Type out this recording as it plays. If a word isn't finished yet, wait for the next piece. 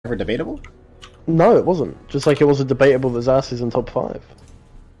ever debatable? No, it wasn't. Just like it wasn't debatable that Zas is in top 5.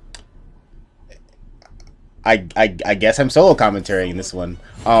 I guess I'm solo commentating in this one.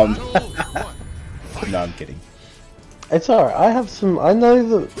 No, I'm kidding. It's alright. I have some. I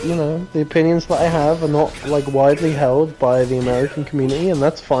know that, you know, the opinions that I have are not like widely held by the American community, and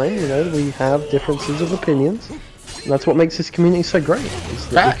that's fine. You know, we have differences of opinions, and that's what makes this community so great. Is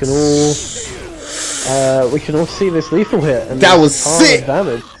that we can all see this lethal hit, and that was sick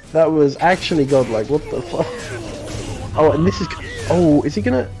damage. That was actually godlike. What the fuck? Oh, and this is. Oh, is he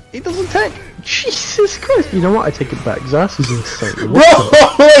gonna? He doesn't take. Jesus Christ! You know what? I take it back. Zas is insane. Bro,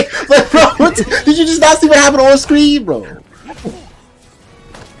 wait, bro, did you just not see what happened on screen, bro?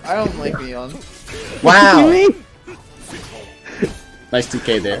 I don't like Neon. Wow. Nice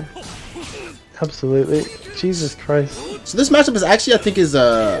 2K there. Absolutely. Jesus Christ. So this matchup is actually, I think, is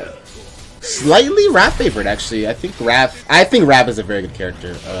slightly Raph favorite. Actually, I think Raph is a very good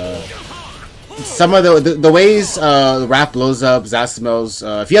character. Some of the ways Raph blows up Zasamel's,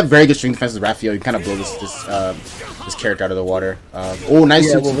 if you have very good string defense with Raphael, you kind of blow this character out of the water. Oh, nice!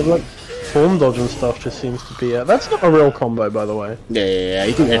 Yeah, well, with like form dodge and stuff, just seems to be. That's not a real combo, by the way. Yeah.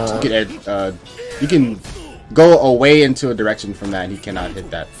 You can go away into a direction from that, and he cannot hit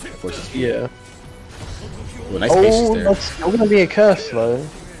that. Yeah. Ooh, nice patience there. That's still gonna be a curse though,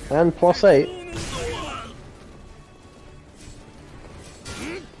 and +8.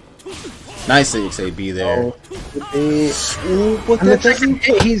 Nice XAB there. What the second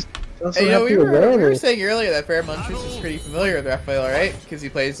hit, he's. Hey, you know, we were saying earlier that Feremuntrus is pretty familiar with Raphael, right? Because he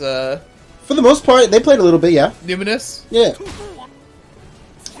plays for the most part, they played a little bit, yeah. Numinous. Yeah.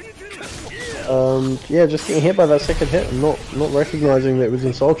 Yeah, just getting hit by that second hit and not recognizing that it was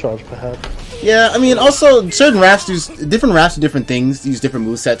in Soul Charge, perhaps. Yeah, I mean, also certain Raphs do different things, use different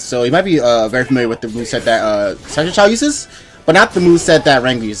movesets. So you might be very familiar with the moveset that Spectre Child uses, but not the moveset that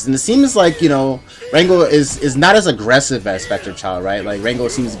Rango uses. And it seems like, you know, Rango is not as aggressive as Spectre Child, right? Like Rango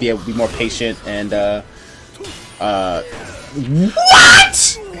seems to be able to be more patient and what?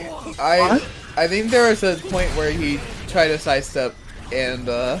 I think there was a point where he tried to sidestep and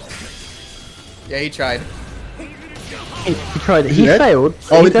yeah, he tried. He tried it. He failed.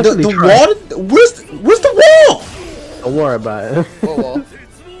 Oh, he the tried. wall? Where's the wall? Don't worry about it. What wall?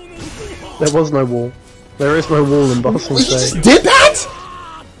 There was no wall. There is no wall in Boston. You just did that?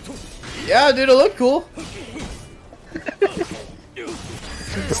 Yeah, dude, it looked cool.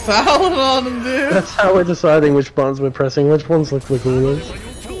 Fouling on him, dude. That's how we're deciding which buttons we're pressing, which ones look the coolest.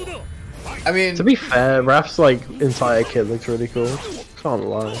 I mean, to be fair, Raph's like entire kit looks really cool. Can't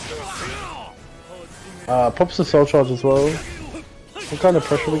lie. Pops the Soul Charge as well. What kind of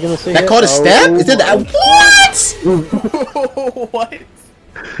pressure are we gonna see? That called a stab? Is that what? What?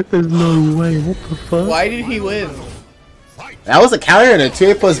 There's no way. What the fuck? Why did he win? That was a counter and a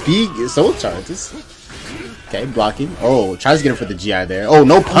 2A+B Soul Charges. Okay, blocking. Oh, tries to get him for the GI there. Oh,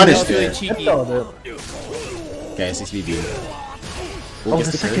 no punish there. Okay, 6BB. Oh,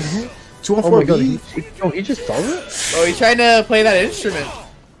 the second hit? 2-on-4B. Oh, he just does it? Oh, he's trying to play that instrument.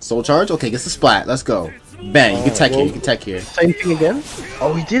 Soul Charge? Okay, gets the splat. Let's go. Bang, you can tech here, you can tech here. Same thing again?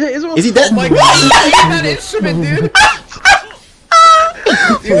 Oh, he did it as well? Is he dead? Oh my god, he's playing that instrument, dude!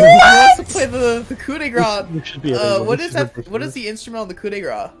 Dude, he wants to play the coup de grace. What is that? What is the instrument on the coup de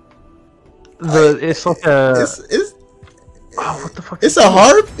grace? It's like a... Oh, what the fuck? It's a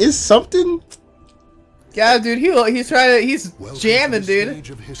harp? It's something? Yeah, dude, he's jamming, dude.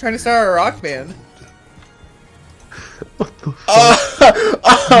 He's trying to start a rock band. What the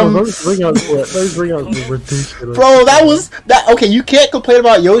fuck? Those ring outs were ridiculous. Bro, okay, you can't complain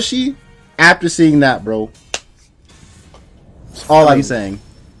about Yoshi after seeing that, bro. That's all I'm saying.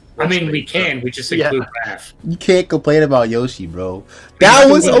 I mean, we can. We just include Raph. You can't complain about Yoshi, bro. That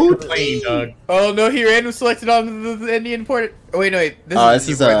was OP. Oh no, he random selected on the Indian port. Oh wait, no, wait. This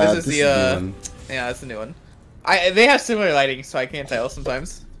is the yeah, that's the new one. They have similar lighting, so I can't tell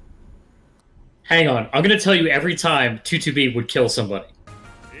sometimes. Hang on, I'm gonna tell you every time 2-2-B would kill somebody.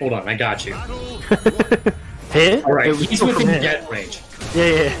 Hold on, I got you. Hit? Alright, he's within jet range.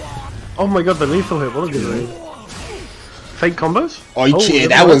 Yeah. Oh my god, the lethal hit, what a good range. Fake combos? Oh, you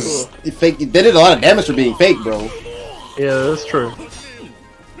cheated. That was fake. They did a lot of damage for being fake, bro. Yeah, that's true.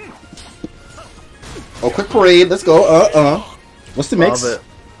 Oh, quick parade. Let's go. What's the mix? Love it.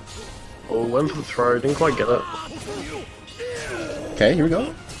 Oh, went for the throw. Didn't quite get it. Okay, here we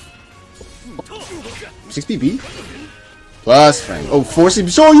go. 6BB. Plus Frank. Oh, forcing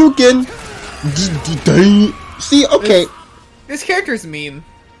Shoryuken. See, okay. This character's mean.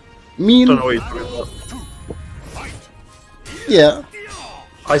 Mean. Don't know what you're talking about. Yeah.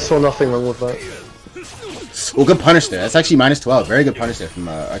 I saw nothing wrong with that. Oh, good punish there. That's actually -12. Very good punish there from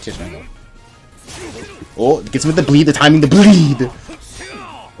RTS Mango. Oh, gets him with the bleed. The timing, the bleed.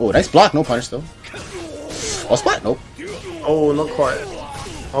 Oh, nice block. No punish though. Oh, splat. Nope. Oh, not quite.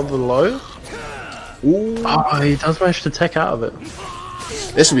 On the low. Ooh. Oh, he does manage to tech out of it.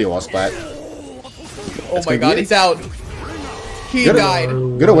 This should be a wall splat. Oh my god, he's out. He died.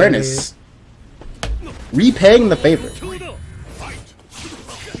 Good awareness. Repaying the favor.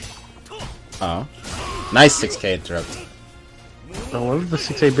 Oh. Nice 6k interrupt. I wonder the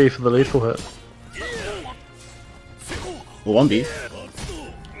 6AB for the lethal hit. Well, 1B.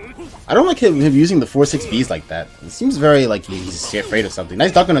 I don't like him using the 4-6Bs like that. It seems very like he's afraid of something.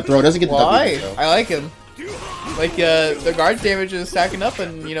 Nice duck on the throw. Doesn't get the duck. Why? I like him. Like the guard damage is stacking up,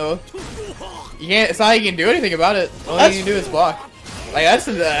 and you know, you can't. It's not like you can do anything about it. All you can do is block. Like that's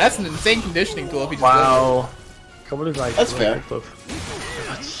an insane conditioning tool. If you just wow. Come on, that's fair.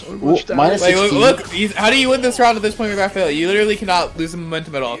 That's so much damage. Like, look, how do you win this round at this point with Raphael? You literally cannot lose the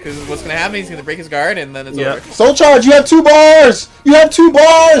momentum at all, because what's gonna happen is he's gonna break his guard, and then it's over. Soul charge! You have 2 bars! You have 2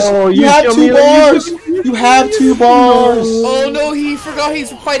 bars! Oh, you have 2 bars! You have 2 bars! Oh no, he forgot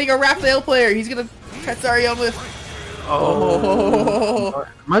he's fighting a Raphael player. He's gonna Katsari on with. Oh.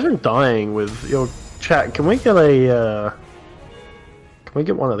 Imagine dying with your chat. Can we get a? Can we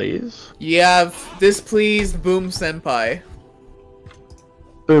get one of these? You have displeased Boom Senpai.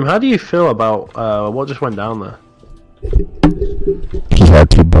 Boom, how do you feel about what just went down there? He had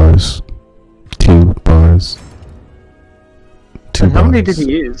 2 bars. 2 bars. 2 and bars. How many did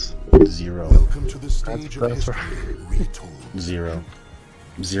he use? 0. That's right. 0.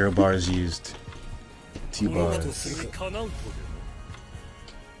 0 bars used. 2 bars.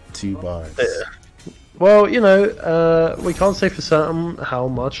 2 bars. Well, you know, we can't say for certain how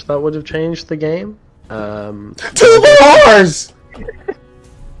much that would have changed the game. 2 bars!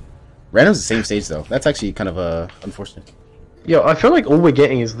 Random's the same stage though. That's actually kind of unfortunate. Yo, I feel like all we're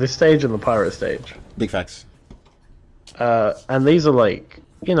getting is this stage and the pirate stage. Big facts. And these are like,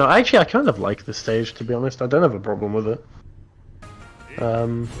 you know, actually I kind of like this stage, to be honest. I don't have a problem with it.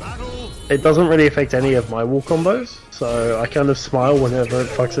 It doesn't really affect any of my wall combos, so I kind of smile whenever it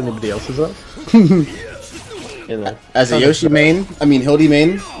fucks anybody else's up. You know, as a Yoshi main, I mean Hildy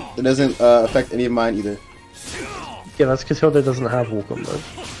main, it doesn't affect any of mine either. Yeah, that's because Hilda doesn't have wall combos.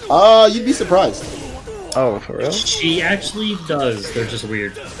 You'd be surprised. Oh, for real? She actually does. They're just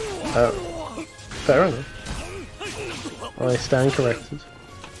weird. Fair enough. I stand corrected.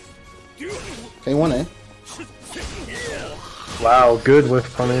 Okay, 1A. Wow, good with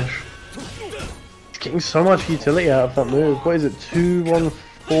punish. Getting so much utility out of that move. What is it?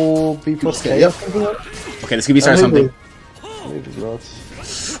 2-1-4 B plus K? Yep. Okay, this could be starting something. Move is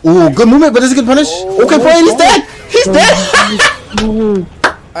nuts. Ooh, good movement, but this is a good punish. Okay, Brian, he's dead! He's dead!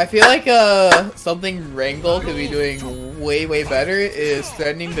 I feel like something Wrangle could be doing way better is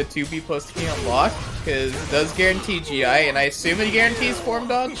threatening the 2B plus K on block, because it does guarantee GI, and I assume it guarantees form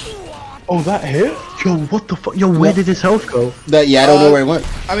dodge. Oh, that hit? Yo, what the fuck? Yo, where did his health go? I don't know where it went.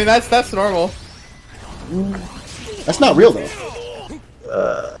 I mean, that's normal. That's not real though.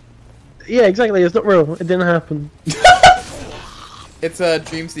 Yeah, exactly. It's not real. It didn't happen. It's a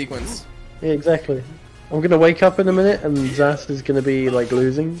dream sequence. Yeah, exactly. I'm gonna wake up in a minute and Zas is gonna be like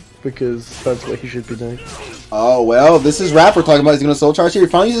losing because that's what he should be doing. Oh well, this is Rapport talking about. He's gonna soul charge here. He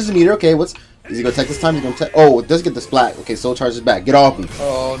finally uses the meter. Okay, is he gonna tech this time? He's gonna tech. Oh, it does get the splat. Okay, soul charge is back. Get off me.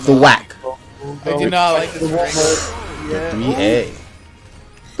 Oh no. The whack. I do not like this Wrangle. 3A.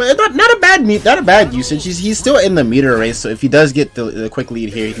 But not a bad usage. He's still in the meter race, so if he does get the quick lead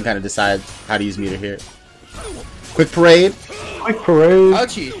here, he can kind of decide how to use meter here. Quick parade. Quick parade.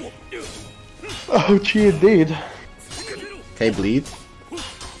 Ouchie. Ouchie indeed. Okay, bleed.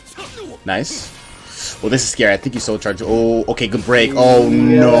 Nice. Well, this is scary. I think you soul charge. Oh, okay, good break. Oh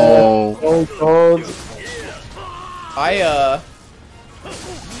no. Oh god.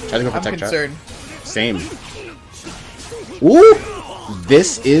 Try to go I'm protect concerned. Same. Ooh!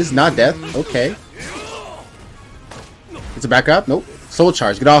 This is not death. Okay. It's a back up. Nope. Soul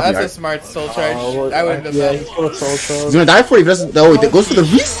charge. Get off me. That's a smart soul charge. I wouldn't have done. He's got a soul charge. He's gonna die for it if he doesn't. No, it goes for the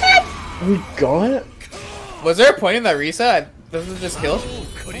reset. We got it. Was there a point in that reset? Doesn't it just kill?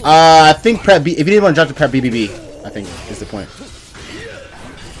 I think prep B. If you didn't want to jump to prep BBB, I think is the point.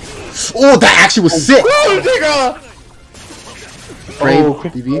 Oh, that actually was sick. Parade,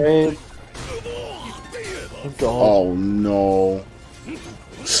 quick BB. parade. Oh god. Oh no.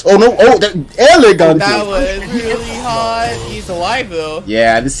 Oh no! Oh, that air gun. That was really hot. He's alive though.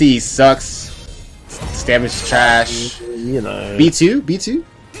 Yeah, this he sucks. Stamage trash. You know. B2? B2?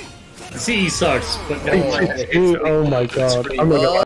 CE sucks, but no. Oh my god. I'm gonna go